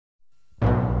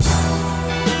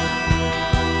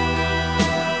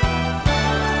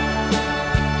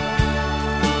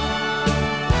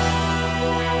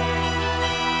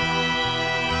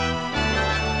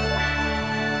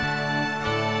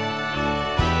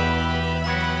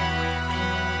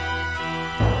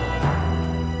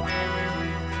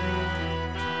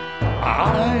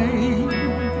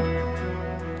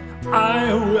I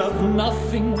have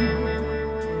nothing.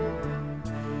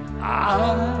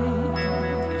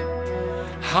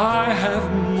 I have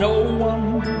no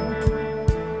one.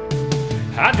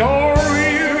 Adore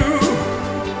you,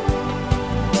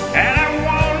 and I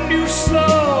want you so.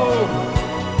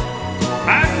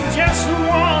 I'm just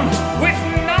one with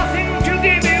nothing to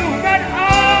give you but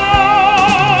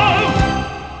all.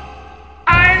 I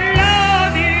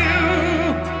love you.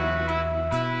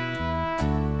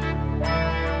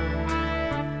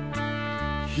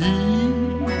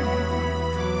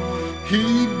 He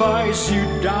buys you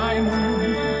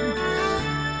diamonds,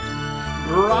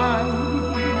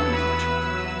 bright,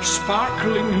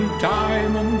 sparkling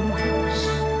diamonds,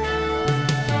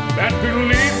 that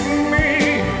believe me,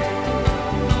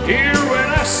 hear when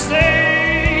I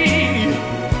say,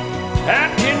 that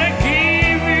can I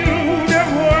give you, the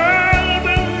world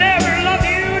will never love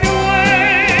you the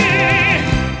way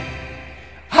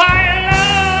I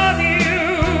love you.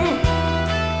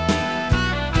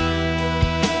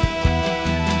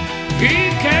 He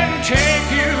can take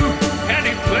you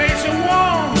any place he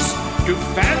wants, to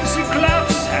fancy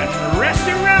clubs and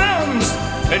restaurants,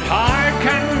 that I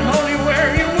can only wear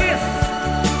you with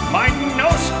my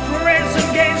nose pressed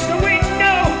against the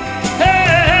window.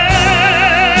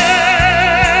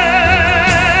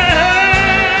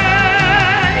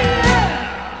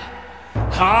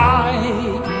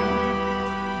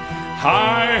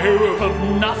 I have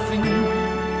nothing.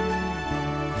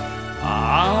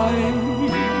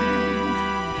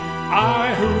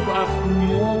 I have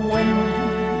no one,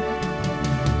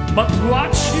 but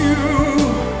watch you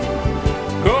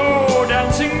go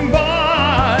dancing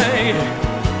by,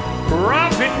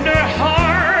 wrapping their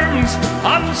arms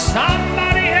on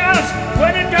somebody else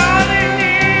when it